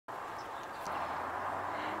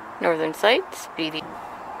Northern site, Speedy.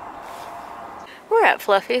 We're at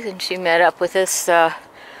Fluffy's and she met up with us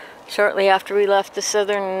shortly after we left the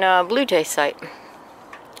southern blue jay site.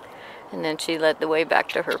 And then she led the way back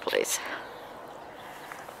to her place.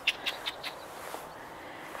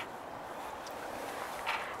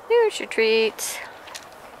 Here's your treats.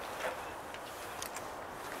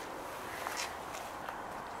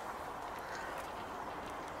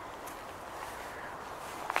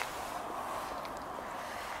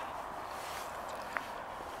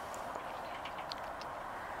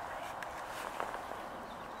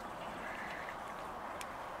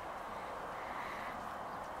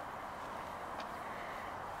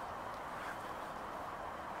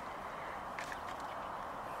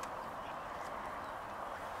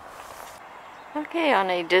 Okay, on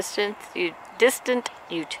a distant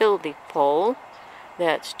utility pole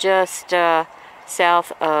that's just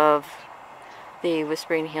south of the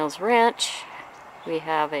Whispering Hills Ranch, we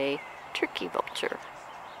have a turkey vulture.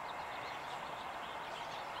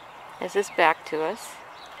 This is back to us,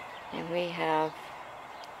 and we have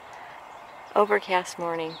overcast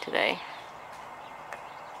morning today.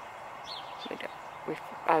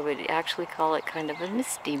 I would actually call it kind of a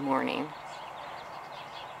misty morning.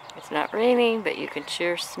 It's not raining, but you can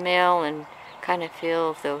sure smell and kind of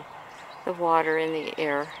feel the water in the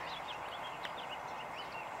air.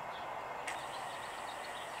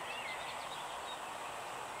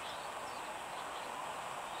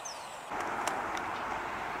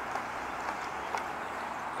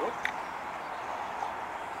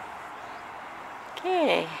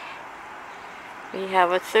 Okay, we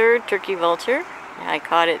have a third turkey vulture. I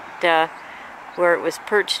caught it where it was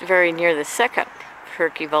perched very near the second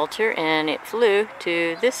turkey vulture, and it flew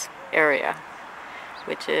to this area,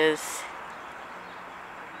 which is,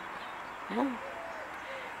 well,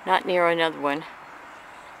 not near another one.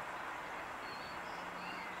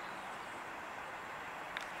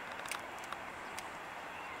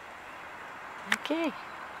 Okay,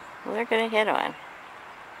 well, they're gonna head on,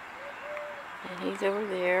 and he's over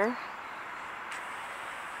there.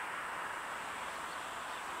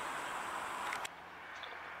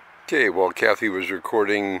 Okay, while Kathy was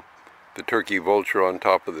recording the turkey vulture on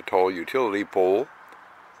top of the tall utility pole,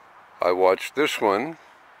 I watched this one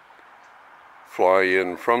fly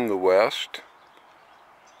in from the west.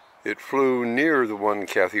 It flew near the one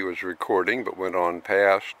Kathy was recording, but went on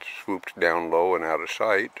past, swooped down low and out of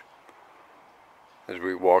sight. As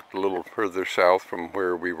we walked a little further south from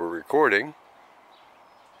where we were recording,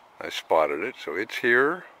 I spotted it, so it's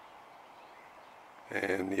here,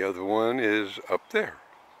 and the other one is up there.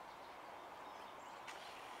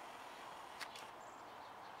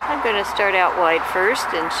 I'm going to start out wide first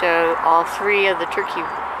and show all three of the turkey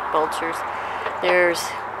vultures. There's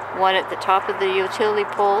one at the top of the utility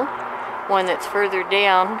pole, one that's further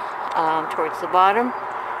down towards the bottom,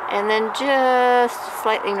 and then just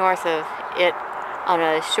slightly north of it on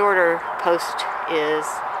a shorter post is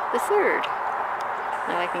the third.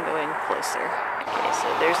 Now I can go in closer. Okay, so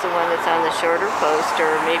there's the one that's on the shorter post, or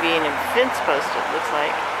maybe an fence post it looks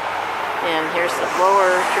like. And here's the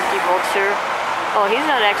lower turkey vulture. Oh, he's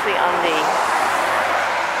not actually on the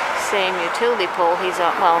same utility pole. He's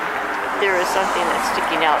on, well, there is something that's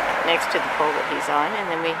sticking out next to the pole that he's on.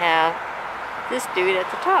 And then we have this dude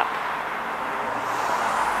at the top.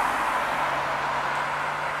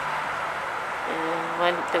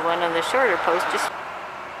 And the one on the shorter post just...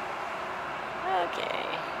 Okay.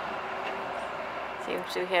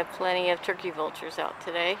 Seems we have plenty of turkey vultures out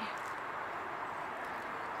today.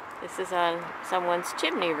 This is on someone's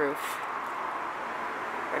chimney roof.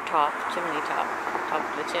 Or chimney top of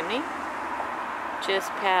the chimney, just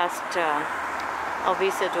past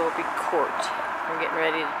Alvisa Dolby Court. We're getting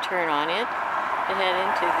ready to turn on it and head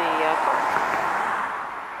into the park.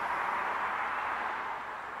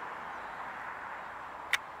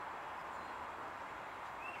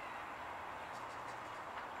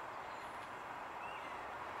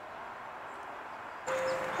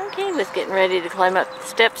 Okay, was getting ready to climb up the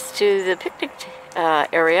steps to the picnic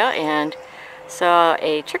area, and saw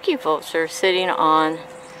a turkey vulture sitting on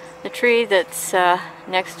the tree that's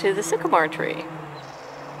next to the sycamore tree.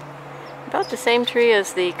 About the same tree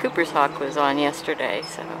as the Cooper's hawk was on yesterday,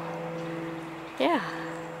 so yeah.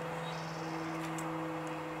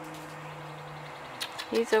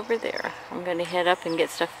 He's over there. I'm going to head up and get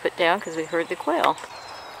stuff put down because we heard the quail.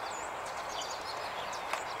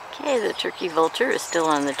 Okay, the turkey vulture is still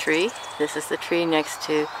on the tree. This is the tree next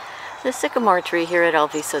to the sycamore tree here at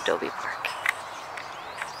Alvisa Dolby Park.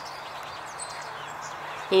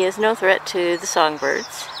 He is no threat to the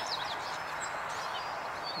songbirds.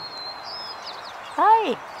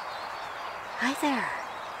 Hi! Hi there!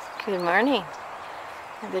 Good morning.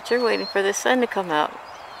 I bet you're waiting for the sun to come out.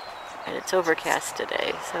 And it's overcast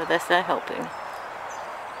today, so that's not helping.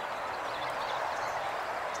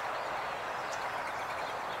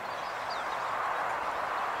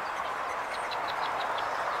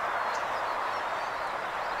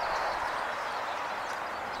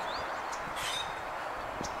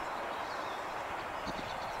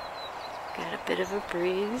 Got a bit of a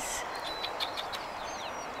breeze.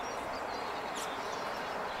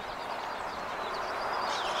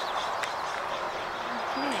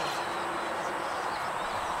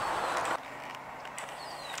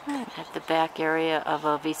 At the back area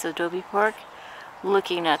of Viso Adobe Park,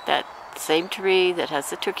 looking at that same tree that has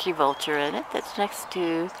the turkey vulture in it that's next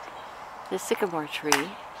to the sycamore tree,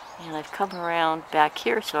 and I've come around back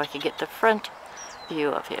here so I can get the front view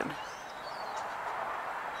of him.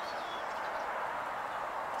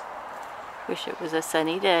 Wish it was a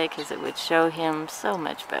sunny day because it would show him so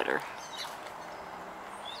much better.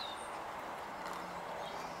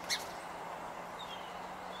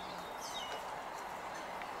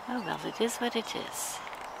 Oh well, it is what it is.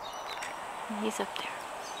 And he's up there.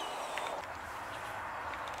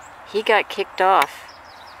 He got kicked off.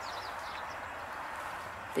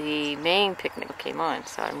 The main picnic came on,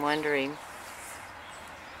 so I'm wondering.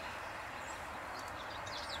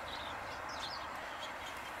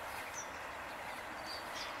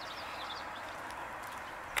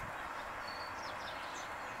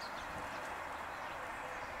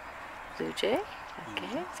 Blue jay?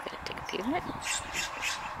 Okay, it's going to take a few minutes.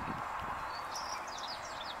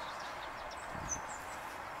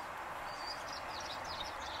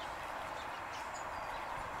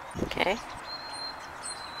 Okay.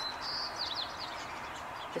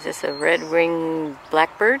 Is this a red-winged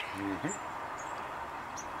blackbird? Mm-hmm.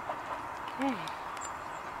 Okay.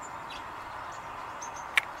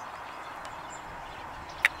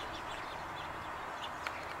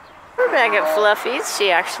 We're back at Fluffy's.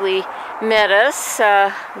 She actually met us.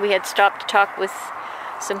 We had stopped to talk with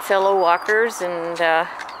some fellow walkers, and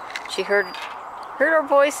she heard our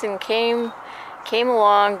voice and came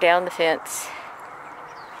along down the fence.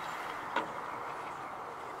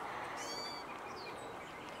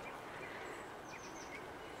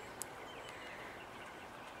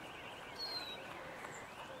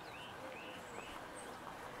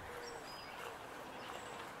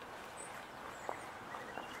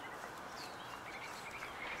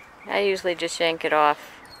 I usually just yank it off.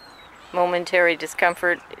 Momentary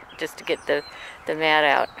discomfort just to get the mat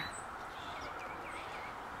out.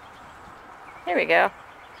 There we go.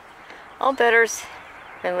 All betters,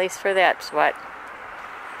 at least for that spot.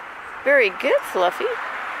 Very good, Fluffy.